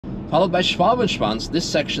followed by Schwalbenschwanz, this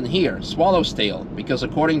section here, Swallow's Tail, because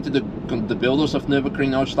according to the builders of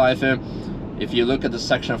Nürburgring Nordschleife, if you look at the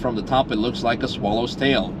section from the top, it looks like a swallow's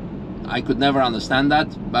tail. I could never understand that,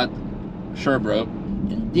 but sure, bro.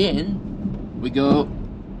 And then we go,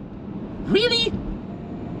 really?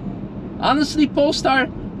 Honestly, Polestar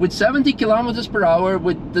with 70 kilometers per hour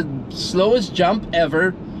with the slowest jump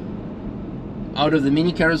ever out of the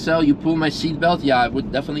mini carousel, you pull my seatbelt? Yeah, I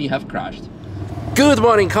would definitely have crashed. Good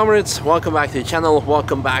morning, comrades, welcome back to the channel,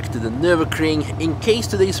 welcome back to the Nürburgring. In case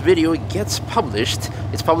today's video gets published,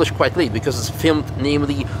 it's published quite late because it's filmed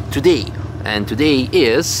namely today, and today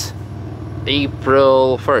is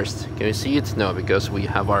April 1st. Can you see it? No, because we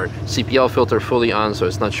have our CPL filter fully on, so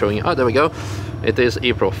it's not showing. Oh, there we go. It is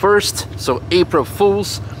April 1st, so April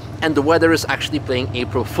Fools, and the weather is actually playing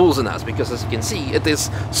April Fools on us, because as you can see, it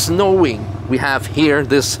is snowing. We have here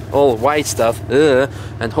this all white stuff,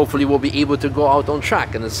 and hopefully we'll be able to go out on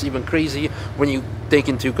track. And it's even crazy when you take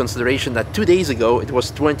into consideration that 2 days ago it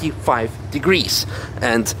was 25 degrees,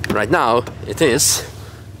 and right now it is,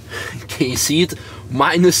 can you see it,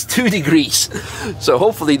 -2 degrees. So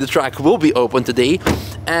hopefully the track will be open today,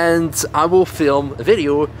 and I will film a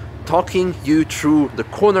video talking you through the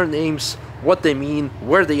corner names, what they mean,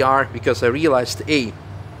 where they are, because I realized A,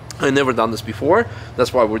 I've never done this before,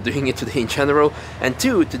 that's why we're doing it today in general, and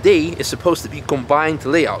 2, today is supposed to be combined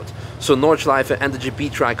layout, so Nordschleife and the GP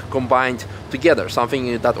track combined together,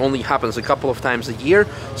 something that only happens a couple of times a year,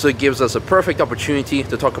 so it gives us a perfect opportunity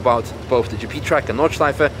to talk about both the GP track and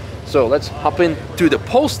Nordschleife. So let's hop into the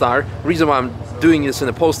Polestar. The reason why I'm doing this in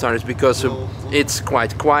the Polestar is because it's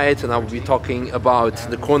quite quiet and I will be talking about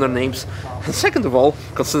the corner names. And second of all,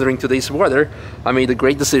 considering today's weather, I made a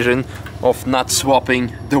great decision of not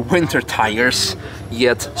swapping the winter tires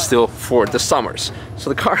yet still for the summers. So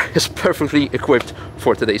the car is perfectly equipped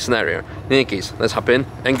for today's scenario. In any case, let's hop in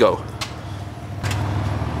and go.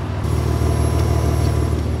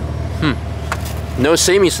 No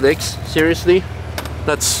semi-slicks, seriously?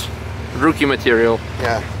 That's rookie material.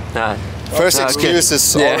 Yeah. First excuse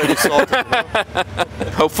is already sorted.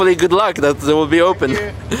 Hopefully, good luck that they will be open.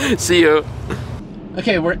 See you.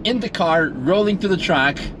 Okay, we're in the car, rolling to the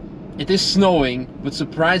track. It is snowing, but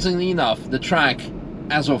surprisingly enough, the track,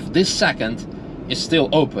 as of this second, is still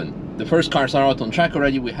open. The first cars are out on track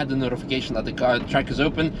already. We had the notification that the track is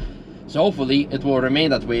open. So hopefully it will remain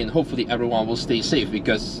that way, and hopefully everyone will stay safe,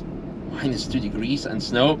 because -2 degrees and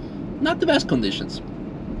snow, not the best conditions.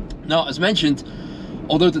 Now, as mentioned,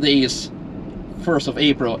 although today is 1st of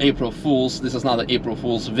April, April Fools, this is not an April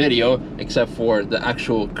Fools video, except for the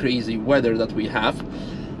actual crazy weather that we have.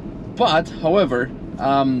 But, however,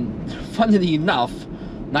 funnily enough,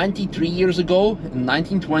 93 years ago, in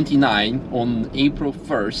 1929, on April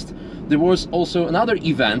 1st, there was also another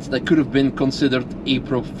event that could have been considered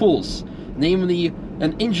April Fools. Namely,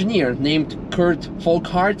 an engineer named Kurt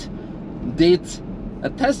Volkart did a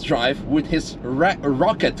test drive with his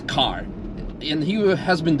rocket car, and he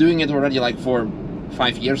has been doing it already like for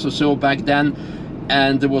 5 years or so back then,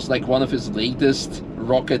 and it was like one of his latest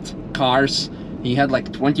rocket cars. He had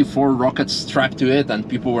like 24 rockets strapped to it, and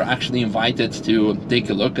people were actually invited to take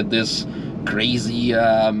a look at this crazy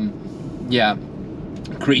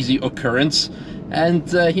crazy occurrence. And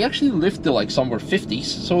he actually lived till like somewhere 50s,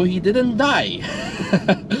 so he didn't die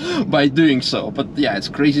by doing so. But yeah, it's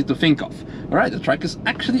crazy to think of. Alright, the track is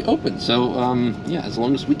actually open, so yeah, as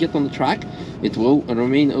long as we get on the track, it will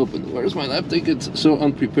remain open. Where's my lap ticket? So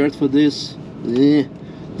unprepared for this.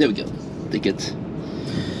 There we go, ticket.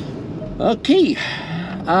 Okay,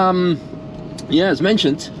 yeah, as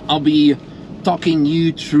mentioned, I'll be talking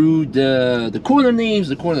you through the corner names,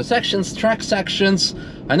 the corner sections, track sections.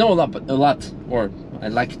 I know a lot, or I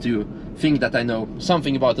like to think that I know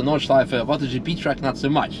something about the Nordschleife, about the GP track not so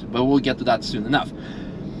much, but we'll get to that soon enough.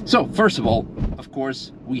 So, first of all, of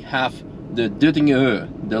course, we have the Döttinger,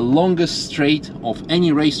 the longest straight of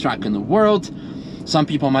any racetrack in the world. Some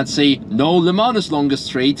people might say, no, Le Mans is longest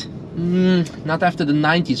straight. Not after the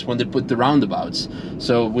 90s when they put the roundabouts.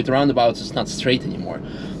 So with the roundabouts it's not straight anymore.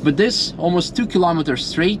 But this almost 2 kilometers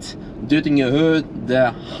straight, Döttinger,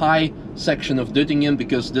 the high section of Döttingen,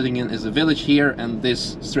 because Döttingen is a village here, and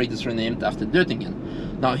this straight is renamed after Döttingen.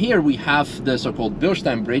 Now here we have the so-called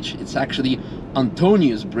Bilstein Bridge. It's actually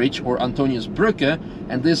Antonius Bridge or Antonius Brücke,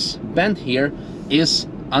 and this bend here is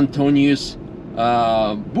Antonius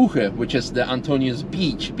Buche, which is the Antonius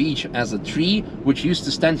Beach as a tree, which used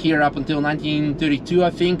to stand here up until 1932, I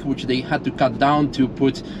think, which they had to cut down to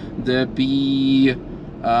put the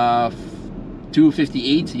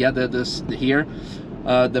B258, yeah, here,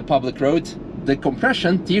 the public road. The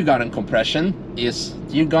compression, Tiergarten compression, is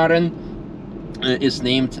Tiergarten is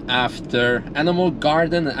named after animal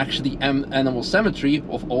garden and actually animal cemetery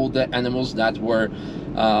of all the animals that were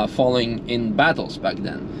falling in battles back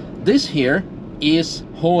then. This here is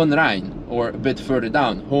Hohenrhein, or a bit further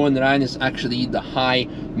down. Hohenrhein is actually the high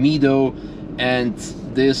meadow, and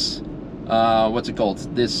this what's it called,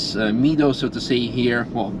 this meadow, so to say, here,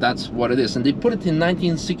 well, that's what it is. And they put it in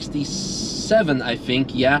 1967, I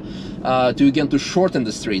think, yeah, to shorten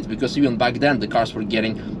the straight, because even back then the cars were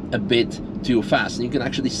getting a bit too fast. And you can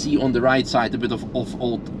actually see on the right side a bit of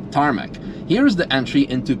old tarmac. Here is the entry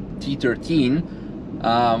into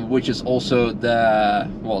T13, which is also the,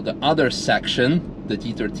 well, the other section, the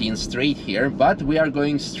T13 straight here. But we are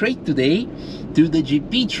going straight today to the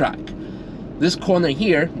GP track. This corner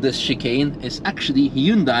here, this chicane, is actually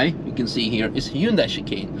Hyundai. You can see here is Hyundai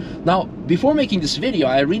chicane. Now, before making this video,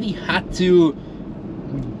 I really had to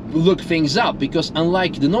look things up, because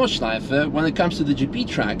unlike the Nordschleife, when it comes to the GP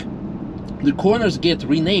track, the corners get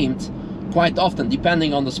renamed quite often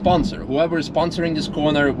depending on the sponsor. Whoever is sponsoring this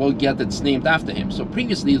corner will get its named after him. So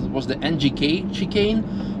previously it was the NGK chicane,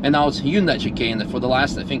 and now it's Hyundai chicane for the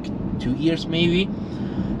last, I think, 2 years maybe.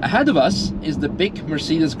 Ahead of us is the big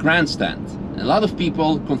Mercedes grandstand. A lot of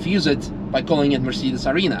people confuse it by calling it Mercedes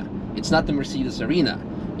Arena. It's not the Mercedes Arena.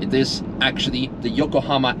 It is actually the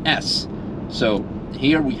Yokohama S. So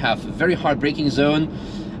here we have a very hard braking zone,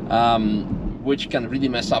 which can really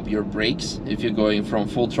mess up your brakes if you're going from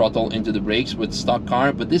full throttle into the brakes with stock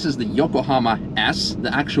car. But this is the Yokohama S.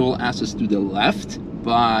 The actual S is to the left,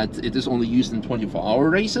 but it is only used in 24-hour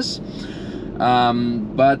races.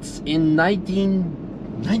 But in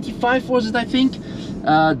 1995 was it, I think,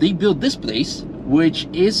 they built this place, which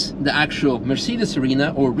is the actual Mercedes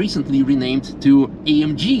Arena, or recently renamed to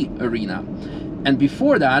AMG Arena. And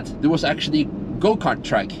before that there was actually go-kart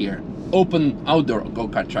track here, open outdoor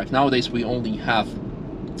go-kart track. Nowadays we only have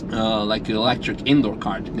like electric indoor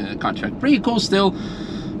kart track. Pretty cool still,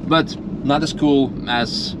 but not as cool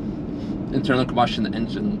as internal combustion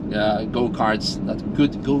engine go-karts that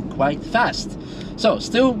could go quite fast. So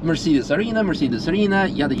still Mercedes Arena,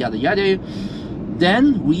 yada yada yada.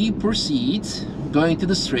 Then we proceed going to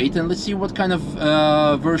the straight, and let's see what kind of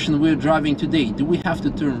version we're driving today. Do we have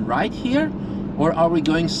to turn right here, or are we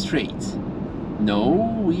going straight? No,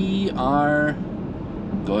 we are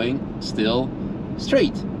going still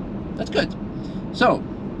straight. That's good. So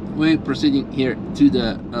we're proceeding here to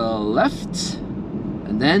the left,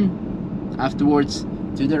 and then afterwards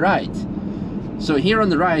to the right. So here on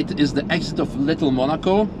the right is the exit of Little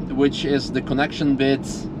Monaco, which is the connection bit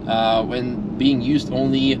when being used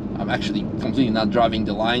only. I'm actually completely not driving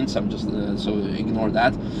the lines, I'm just so ignore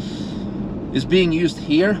that. Is being used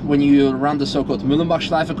here when you run the so-called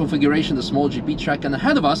Nordschleife configuration, the small GP track. And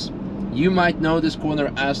ahead of us, you might know this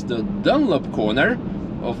corner as the Dunlop corner,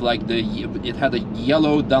 of like it had a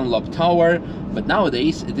yellow Dunlop tower, but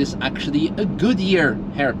nowadays it is actually a Goodyear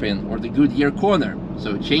hairpin, or the Goodyear corner.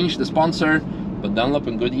 So change the sponsor, but Dunlop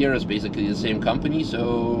and Goodyear is basically the same company,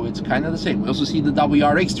 so it's kind of the same. We also see the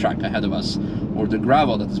WRX track ahead of us, or the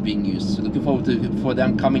gravel that is being used. So looking forward for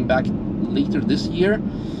them coming back later this year.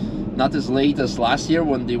 Not as late as last year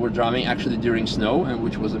when they were driving actually during snow, and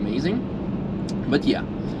which was amazing. But yeah,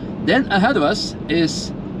 then ahead of us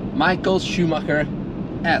is Michael Schumacher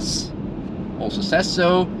S. Also says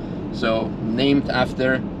so. So named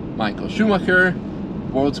after Michael Schumacher,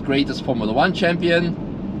 world's greatest Formula 1 champion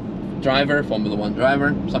driver, Formula 1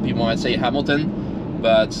 driver. Some people might say Hamilton,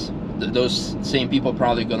 but those same people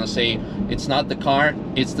probably gonna say it's not the car,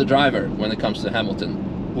 it's the driver when it comes to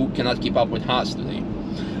Hamilton, who cannot keep up with Haas today.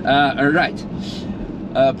 Alright,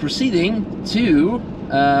 proceeding to,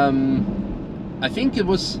 I think it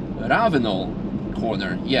was Ravenel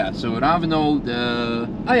corner. Yeah, so Ravenel,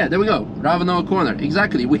 oh yeah, there we go, Ravenel corner,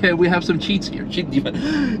 exactly. We have some cheats here,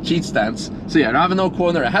 cheat stands. So yeah, Ravenel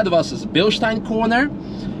corner. Ahead of us is Bilstein corner.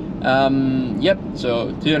 Yep,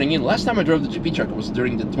 so turning in. Last time I drove the GP track was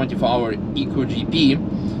during the 24-hour Eco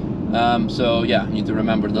GP. So yeah, I need to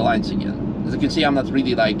remember the lines again. As you can see, I'm not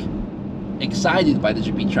really like excited by the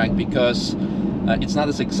GP track, because it's not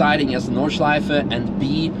as exciting as the Nordschleife, and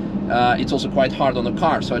B, it's also quite hard on the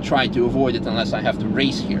car, so I try to avoid it unless I have to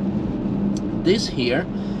race here. This here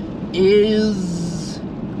is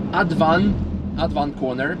Advan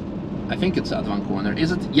corner. I think it's Advan corner,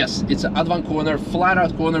 is it? Yes, it's an Advan corner, flat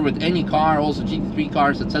out corner with any car, also GT3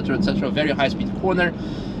 cars, etc, etc, very high speed corner.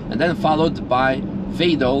 And then followed by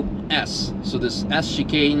Vejdel S. So this S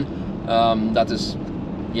chicane that is,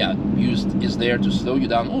 yeah, used is there to slow you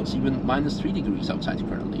down. Oh, it's even -3 degrees outside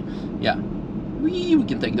currently. Yeah, we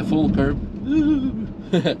can take the full curb.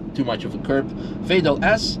 Too much of a curb. Vejdel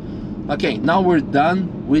S. Okay, now we're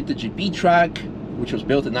done with the GP track. which was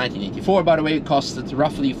built in 1984, by the way. It costed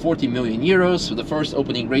roughly 40 million euros. So the first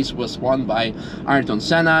opening race was won by Ayrton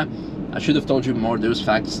Senna. I should have told you more of those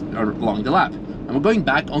facts along the lap. And we're going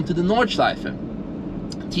back onto the Nordschleife.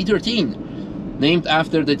 T13, named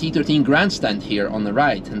after the T13 grandstand here on the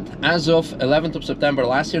right. And as of 11th of September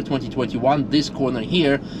last year, 2021, this corner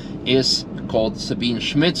here is called Sabine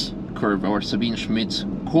Schmidt's curve, or Sabine Schmidt's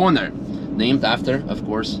corner, named after, of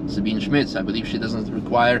course, Sabine Schmidt. I believe she doesn't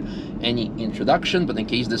require any introduction, but in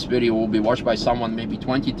case this video will be watched by someone maybe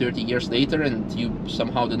 20-30 years later and you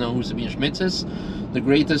somehow don't know who Sabine Schmidt is, the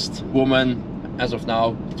greatest woman as of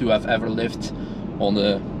now to have ever lived on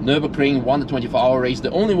the Nürburgring, won the 24-hour race,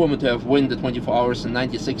 the only woman to have won the 24 hours in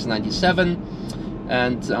 96-97,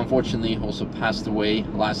 and unfortunately also passed away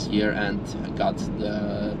last year and got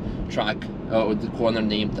the track, the corner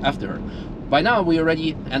named after her. By now we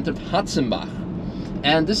already entered Hatzenbach,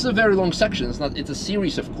 and this is a very long section. It's a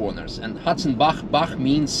series of corners, and Hatzenbach, Bach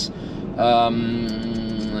means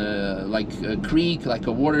like a creek, like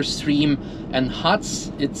a water stream, and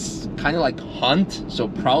Hatz, it's kind of like hunt, so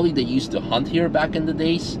probably they used to hunt here back in the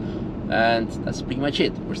days, and that's pretty much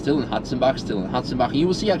it. We're still in Hatzenbach, You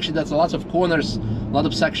will see actually that a lot of corners, a lot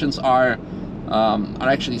of sections are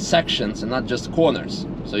actually sections and not just corners.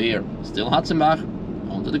 So here, still Hatzenbach,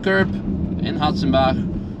 onto the curb, in Hatzenbach,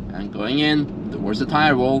 and going in towards the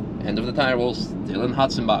tire wall, end of the tire wall, still in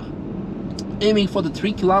Hatzenbach. Aiming for the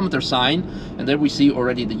 3-kilometer sign, and there we see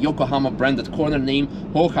already the Yokohama branded corner name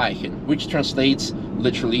Hocheichen, which translates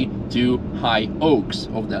literally to high oaks,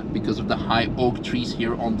 because of the high oak trees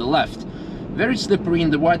here on the left. Very slippery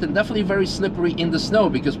in the wet, and definitely very slippery in the snow,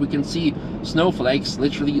 because we can see snowflakes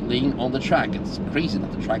literally laying on the track. It's crazy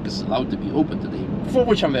that the track is allowed to be open today, for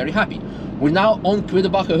which I'm very happy. We're now on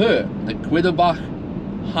Quidderbacher Höhe, the Quidderbach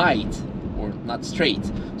height, or not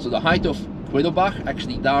straight. So the height of Quidderbach,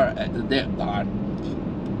 actually there,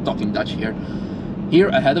 talking Dutch here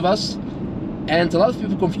ahead of us, and a lot of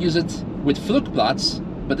people confuse it with Flugplatz,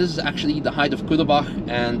 but this is actually the height of Quidderbach,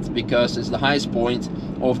 and because it's the highest point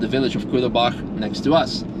of the village of Quidderbach next to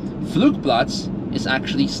us. Flugplatz is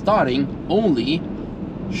actually starting only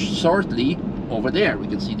shortly over there. We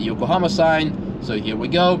can see the Yokohama sign, so here we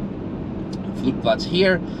go, Flugplatz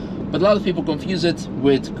here, but a lot of people confuse it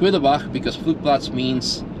with Quidderbach because Flugplatz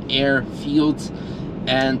means airfield,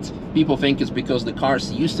 and people think it's because the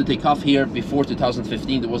cars used to take off here. Before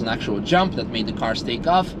 2015 there was an actual jump that made the cars take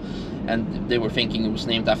off, and they were thinking it was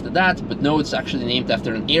named after that, but no, it's actually named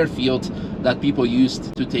after an airfield that people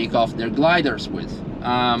used to take off their gliders with.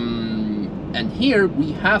 And here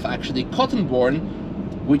we have actually Cottonborn,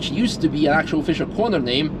 which used to be an actual official corner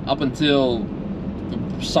name up until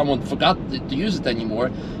someone forgot to use it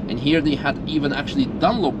anymore, and here they had even actually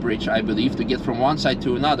Dunlop Bridge, I believe, to get from one side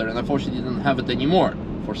to another, and unfortunately didn't have it anymore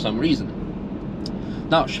for some reason.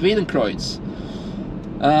 Now Schwedenkreuz,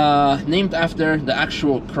 named after the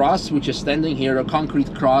actual cross which is standing here, a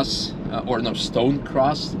concrete cross, or no, stone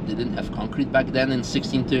cross. They didn't have concrete back then in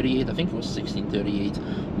 1638, I think it was 1638,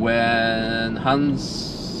 when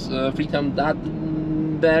Hans Friedhelm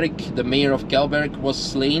Dadenberg, the mayor of Kelberg, was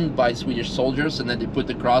slain by Swedish soldiers, and then they put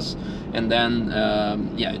the cross, and then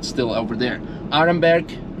yeah, it's still over there.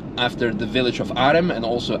 Aremberg, after the village of Arem, and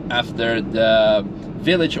also after the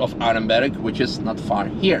village of Aremberg, which is not far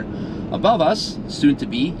here. Above us, soon to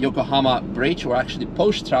be Yokohama Bridge, or actually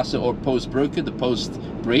Poststrasse or Postbrücke, the post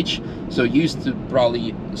bridge, so used to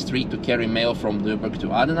probably a street to carry mail from Nürburgring to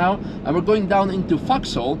Adenau. And we're going down into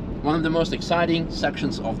Vauxhall, one of the most exciting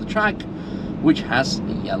sections of the track, which has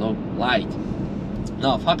a yellow light.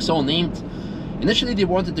 Now Vauxhall named, initially they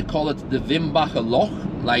wanted to call it the Wimbacher Loch,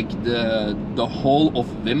 like the hole of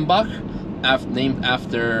Wimbach, named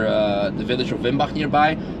after the village of Wimbach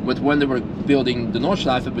nearby, but when they were building the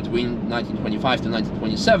Nordschleife between 1925 to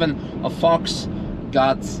 1927, a fox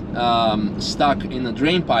got stuck in a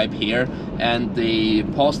drain pipe here, and they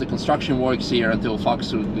paused the construction works here until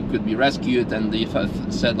fox could be rescued, and they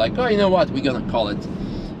said like, oh, you know what, we're gonna call it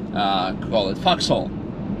Vauxhall.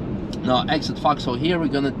 Now exit Vauxhall here, we're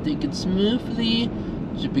gonna take it smoothly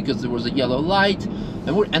just because there was a yellow light,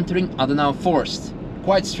 and we're entering Adenau Forst.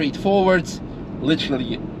 Quite straightforward,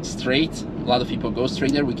 literally straight. A lot of people go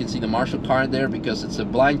straight there. We can see the marshal car there because it's a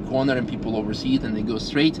blind corner and people oversee it and they go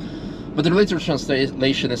straight. But the literal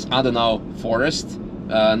translation is Adenau Forest,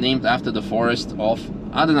 named after the forest of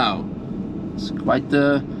Adenau. It's quite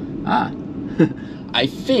the... I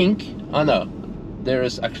think... Oh no, there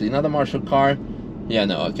is actually another marshal car. Yeah,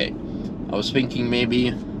 no, okay. I was thinking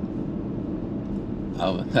maybe...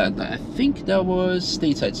 Oh, I think that was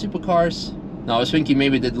Stateside Supercars. Now I was thinking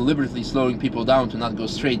maybe they're deliberately slowing people down to not go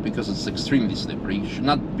straight because it's extremely slippery. You should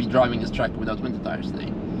not be driving this track without winter tires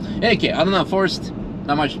today. Okay, I don't know, first,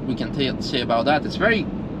 not much we can say about that. It's very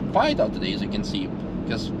quiet out today, as you can see,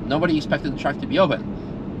 because nobody expected the track to be open.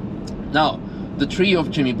 Now, the tree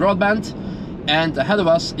of Jimmy Broadbent, and ahead of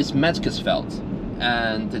us is Metzgersfeld,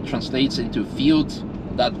 and it translates into field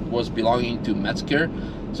that was belonging to Metzger.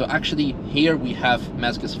 So actually here we have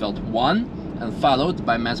Metzgersfeld 1 and followed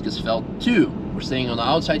by Metzgersfeld 2. We're staying on the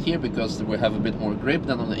outside here because we have a bit more grip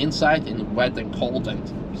than on the inside in wet and cold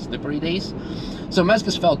and slippery days. So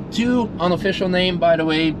Metzgersfeld 2, unofficial name by the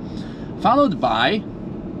way, followed by,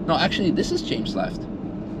 no actually this is James left.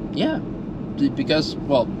 Yeah, because,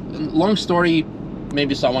 well, long story,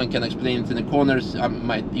 maybe someone can explain it in the corners, I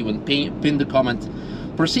might even pin the comment.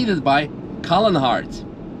 Preceded by Colin Hart.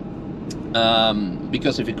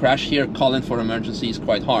 Because if you crash here, calling for emergency is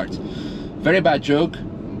quite hard. Very bad joke,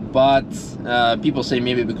 but people say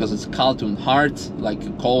maybe because it's kalt und hart,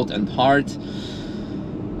 like cold and hard.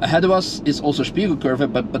 Ahead of us is also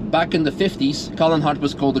Spiegelkurve, but back in the 50s, Colin Hart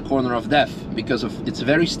was called the corner of death because of it's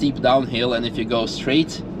very steep downhill, and if you go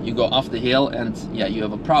straight, you go off the hill, and yeah, you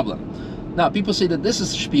have a problem. Now, people say that this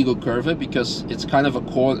is Spiegelkurve because it's kind of a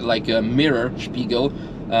like a mirror, Spiegel,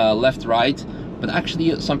 left-right. But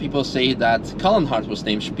actually, some people say that Colin Hart was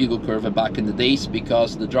named Spiegelkurve back in the days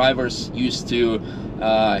because the drivers used to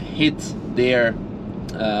hit their,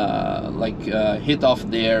 hit off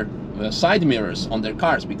their side mirrors on their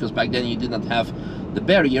cars, because back then you did not have the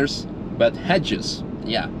barriers, but hedges.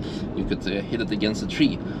 Yeah, you could hit it against a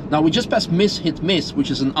tree. Now, we just passed Miss Hit Miss, which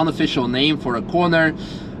is an unofficial name for a corner,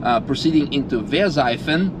 proceeding into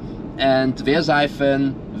Wehrseifen, and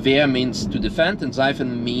Wehrseifen, Wehr means to defend, and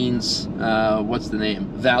Seifen means, what's the name?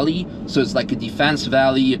 Valley. So it's like a defense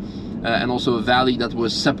valley, and also a valley that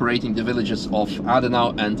was separating the villages of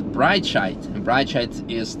Adenau and Breitscheid. And Breitscheid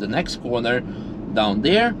is the next corner down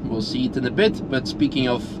there. We'll see it in a bit. But speaking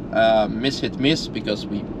of Miss Hit Miss, because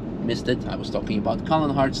we missed it, I was talking about Colin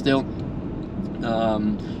Hart still.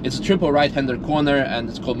 It's a triple right-hander corner, and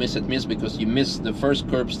it's called Miss Hit Miss because you miss the first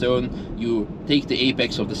curbstone, you take the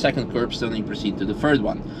apex of the second curbstone, and you proceed to the third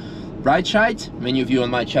one. Breitscheid, many of you on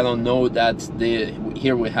my channel know that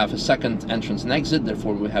here we have a second entrance and exit,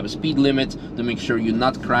 therefore we have a speed limit to make sure you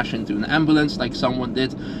not crash into an ambulance like someone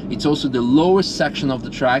did. It's also the lowest section of the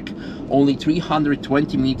track, only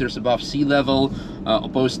 320 meters above sea level,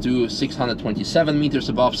 opposed to 627 meters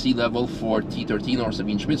above sea level for T13 or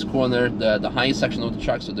Sabine Schmitz corner, the highest section of the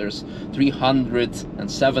track, so there's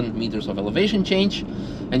 307 meters of elevation change.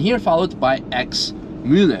 And here followed by X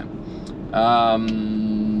Mühle.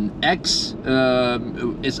 X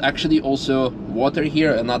is actually also water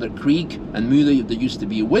here, another creek, and Mühle, there used to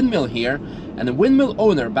be a windmill here, and the windmill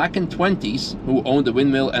owner back in 20s, who owned the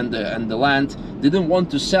windmill and the land, didn't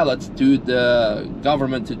want to sell it to the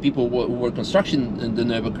government, to people who were construction in the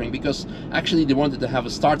Nürburgring, because actually they wanted to have a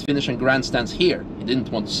start, finish and grandstands here. He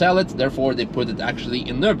didn't want to sell it, therefore they put it actually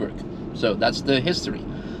in Nürburg. So that's the history.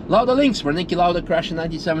 Lauda Links, where Niki Lauda crashed in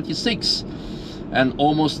 1976 and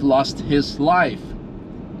almost lost his life.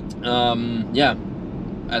 Yeah,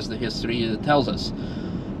 as the history tells us.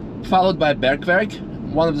 Followed by Bergwerk,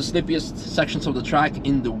 one of the slippiest sections of the track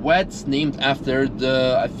in the wet, named after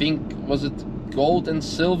the, I think, was it gold and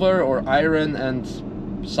silver or iron and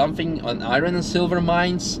something, on iron and silver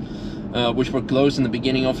mines, which were closed in the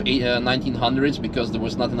beginning of 1900s because there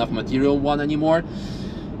was not enough material one anymore.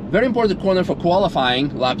 Very important corner for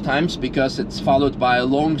qualifying lap times because it's followed by a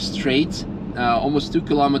long straight, almost 2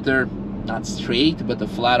 kilometer, not straight, but a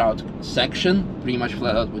flat out section, pretty much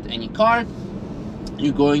flat out with any car.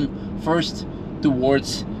 You're going first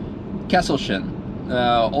towards Kesselchen.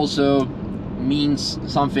 Also means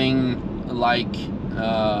something like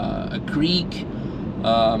a creek,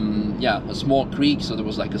 yeah, a small creek, so there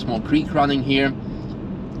was like a small creek running here.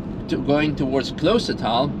 Going towards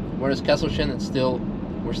Klostertal, whereas Kesselchen,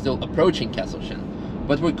 we're still approaching Kesselchen,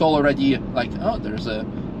 but we call already like, oh, there's a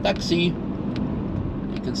taxi.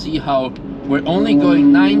 You can see how we're only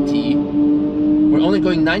going 90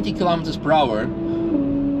 kilometers per hour.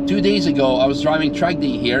 2 days ago I was driving track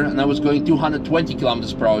day here and I was going 220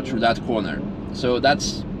 kilometers per hour through that corner. So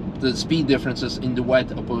that's the speed differences in the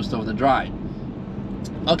wet opposed to the dry.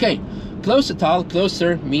 Okay, Klostertal.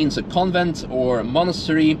 Kloster means a convent or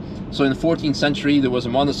monastery. So in the 14th century there was a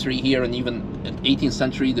monastery here, and even in the 18th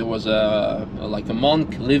century there was like a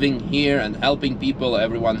monk living here and helping people,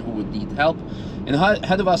 everyone who would need help. And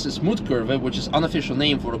ahead of us is Mutkurve, which is unofficial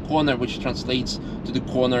name for a corner which translates to the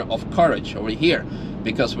corner of courage over here.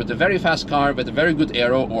 Because with a very fast car, with a very good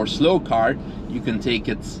aero or slow car, you can take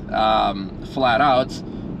it flat out.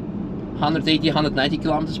 180, 190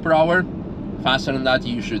 kilometers per hour. Faster than that,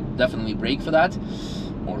 you should definitely brake for that,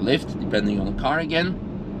 or lift, depending on the car again.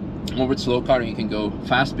 Or with slow car, you can go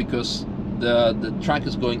fast because the track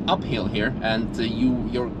is going uphill here, and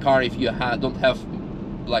your car, if you don't have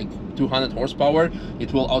like 200 horsepower,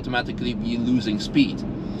 it will automatically be losing speed.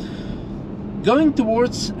 Going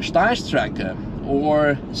towards Steilstrecke,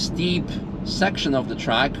 or steep section of the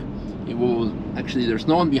track, it will actually, there's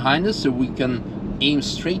no one behind us, so we can aim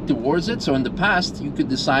straight towards it. So in the past, you could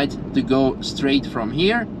decide to go straight from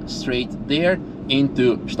here, straight there,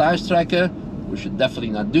 into Steilstrecke. We should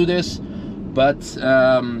definitely not do this, but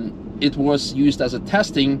it was used as a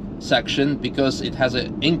testing section because it has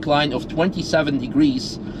an incline of 27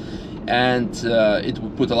 degrees, and it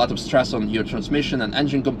would put a lot of stress on your transmission and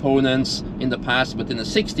engine components in the past. But in the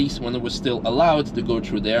 60s, when it was still allowed to go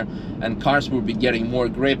through there, and cars would be getting more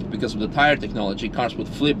grip because of the tire technology, cars would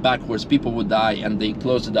flip backwards, people would die, and they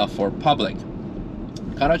closed it off for public.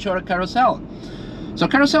 Caracciolo Carousel. So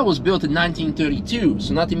Carousel was built in 1932,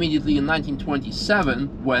 so not immediately in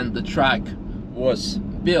 1927 when the track was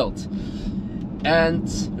built. And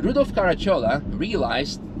Rudolf Caracciolo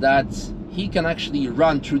realized that he can actually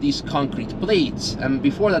run through these concrete plates, and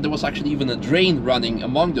before that there was actually even a drain running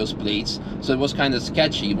among those plates, so it was kind of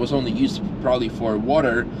sketchy. It was only used probably for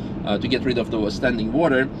water, to get rid of the standing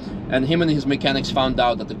water, and him and his mechanics found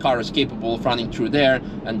out that the car is capable of running through there,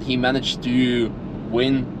 and he managed to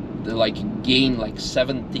win, gain like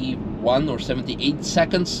 71 or 78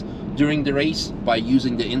 seconds during the race by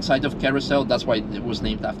using the inside of Carousel. That's why it was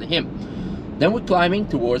named after him. Then we're climbing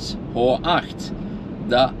towards Hohe Acht,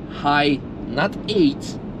 the high, not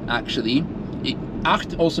 8 actually.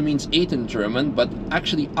 Acht also means 8 in German, but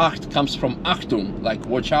actually Acht comes from Achtung, like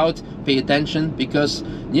watch out, pay attention, because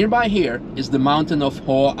nearby here is the mountain of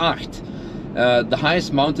Hohe Acht, the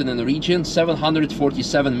highest mountain in the region,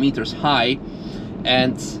 747 meters high,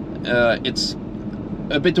 and it's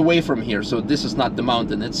a bit away from here, so this is not the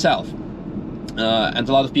mountain itself. And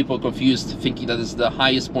a lot of people are confused, thinking that it's the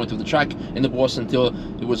highest point of the track, and it was until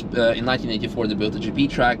it was in 1984 they built a GP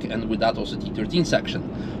track, and with that also T13 section.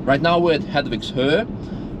 Right now we're at Hedwigshöhe,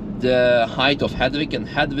 the height of Hedwig, and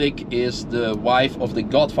Hedwig is the wife of the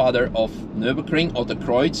godfather of Nürburgring, Otto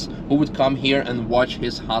Kreutz, who would come here and watch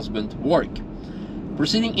his husband work.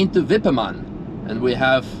 Proceeding into Wippermann, and we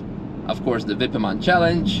have, of course, the Wippermann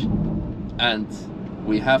Challenge, and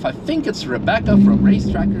we have, I think it's Rebecca from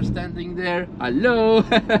Racetracker standing there. Hello!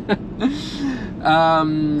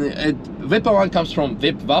 Wippermann comes from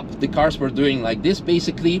Wip Wap. The cars were doing like this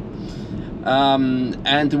basically.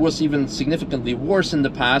 And it was even significantly worse in the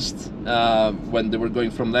past when they were going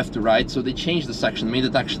from left to right. So they changed the section, made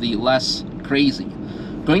it actually less crazy.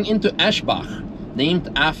 Going into Eschbach, named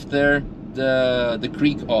after the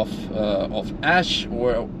creek of ash,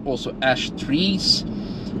 or also ash trees.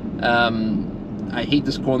 I hate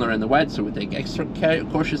this corner in the wet, so we take extra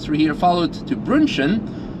cautious through here. Followed to Brunchen,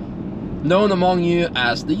 known among you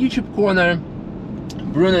as the YouTube corner.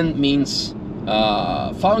 Brunnen means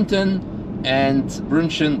fountain, and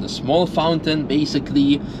Brunchen, the small fountain,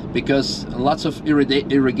 basically, because lots of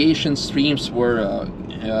irrigation streams were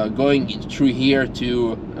going through here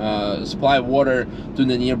to supply water to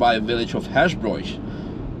the nearby village of Hersbruch,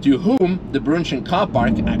 to whom the Brunchen car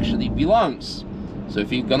park actually belongs. So if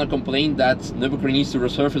you're gonna complain that Nürburgring needs to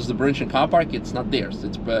resurface the Brunchen car park, it's not theirs,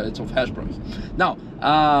 it's of Hersbruch. Now,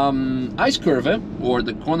 ice curve, or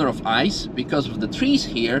the corner of ice, because of the trees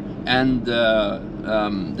here and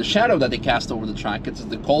the shadow that they cast over the track, it's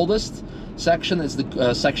the coldest section. It's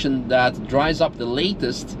the section that dries up the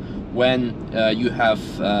latest when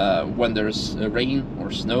when there's rain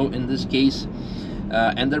or snow in this case,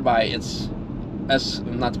 and thereby it's as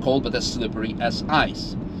not cold but as slippery as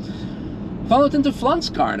ice. Followed into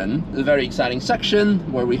Pflanzgarten, a very exciting section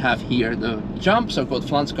where we have here the jump, so-called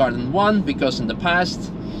Pflanzgarten 1, because in the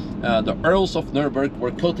past the Earls of Nürburgring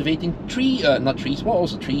were cultivating not trees, well,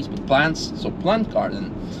 also trees, but plants, so plant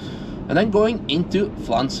garden. And then going into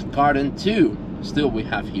Pflanzgarten 2, still we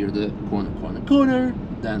have here the corner,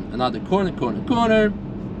 then another corner.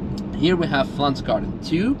 Here we have Pflanzgarten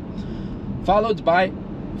 2, followed by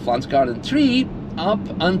Pflanzgarten 3, up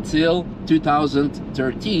until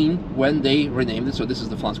 2013 when they renamed it. So this is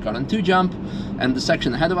the Pflanzgarten 2 jump, and the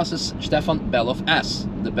section ahead of us is Stefan Bellof S,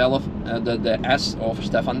 the S of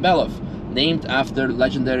Stefan Bellof, named after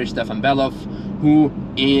legendary Stefan Bellof, who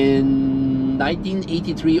in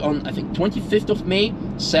 1983 on, I think, 25th of May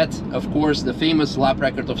set, of course, the famous lap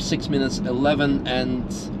record of 6 minutes 11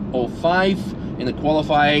 and 05 in a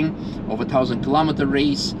qualifying of a 1,000-kilometer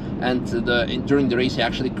race, and during the race he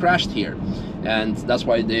actually crashed here. and that's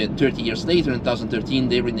why 30 years later, in 2013,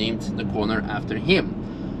 they renamed the corner after him.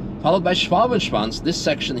 Followed by Schwalbenschwanz, this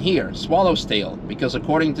section here, Swallow's Tail, because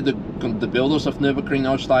according to the builders of Nürburgring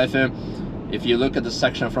Nordschleife, if you look at the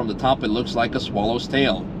section from the top, it looks like a swallow's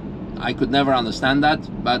tail. I could never understand that,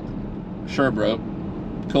 but sure, bro.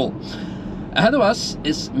 Cool. Ahead of us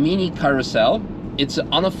is Mini Carousel. It's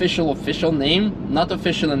an unofficial official name, not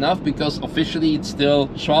official enough because officially it's still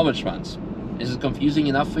Schwalbenschwanz. Is it confusing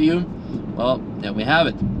enough for you? Well, there we have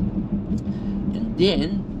it. And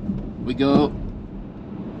then we go,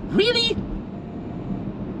 really?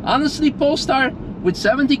 Honestly, Polestar with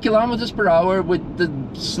 70 kilometers per hour with the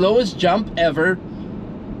slowest jump ever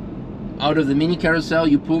out of the Mini Carousel,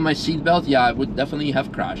 you pull my seatbelt? Yeah, I would definitely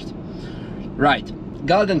have crashed. Right,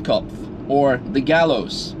 Galgenkopf, or the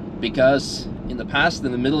gallows, because in the past,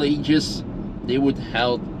 in the Middle Ages, they would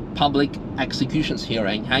hold public executions here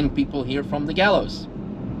and hang people here from the gallows.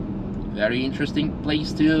 Very interesting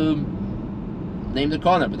place to name the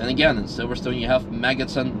corner, but then again, in Silverstone you have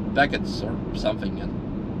maggots and Beckett's or something.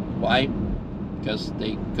 And why? Because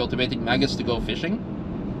they cultivated maggots to go fishing?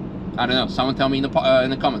 I don't know, someone tell me in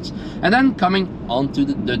the comments. And then coming on to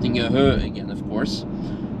the Döttinger Höhe again, of course.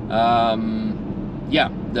 Yeah,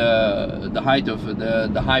 the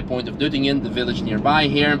high point of Döttingen, the village nearby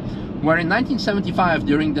here, where in 1975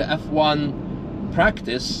 during the F1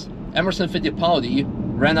 practice, Emerson Fittipaldi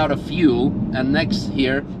ran out of fuel, and next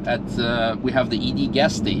here at we have the ED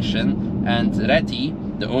gas station, and Reti,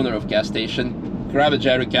 the owner of gas station, grabbed a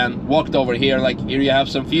jerry can, walked over here like, here you have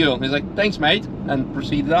some fuel. He's like, thanks mate, and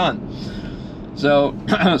proceeded on. So,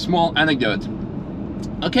 small anecdote.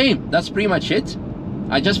 Okay, that's pretty much it.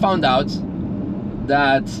 I just found out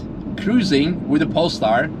that cruising with a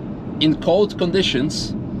Polestar in cold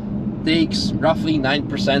conditions takes roughly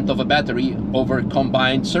 9% of a battery over a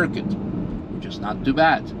combined circuit, which is not too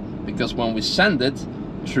bad, because when we send it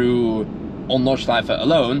through on Nordschleife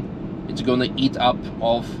alone, it's going to eat up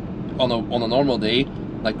of on a normal day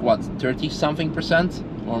like what,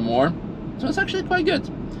 30-something% or more. So it's actually quite good.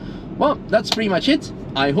 Well, that's pretty much it.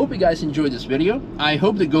 I hope you guys enjoyed this video. I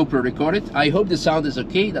hope the GoPro recorded. I hope the sound is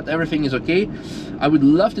okay, that everything is okay. I would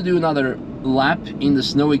love to do another lap in the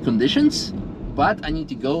snowy conditions, but I need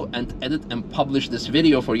to go and edit and publish this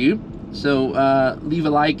video for you. So leave a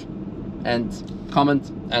like and comment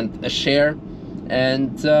and a share,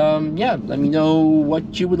 and yeah, let me know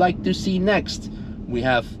what you would like to see next. We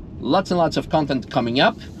have lots and lots of content coming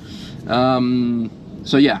up,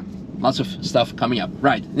 so yeah, lots of stuff coming up.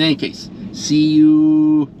 Right, in any case, see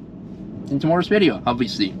you in tomorrow's video.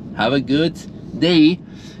 Obviously, have a good day,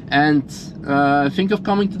 and think of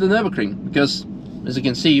coming to the Nürburgring, because as you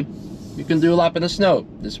can see, you can do a lap in the snow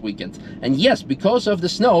this weekend. And yes, because of the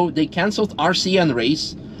snow, they cancelled RCN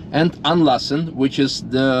race and Anlassen, which is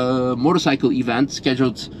the motorcycle event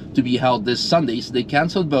scheduled to be held this Sunday. So they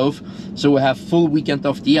cancelled both, so we have full weekend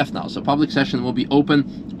of DF now. So public session will be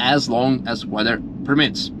open as long as weather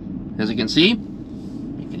permits. As you can see,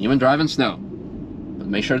 you can even drive in snow, but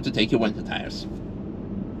make sure to take your winter tires.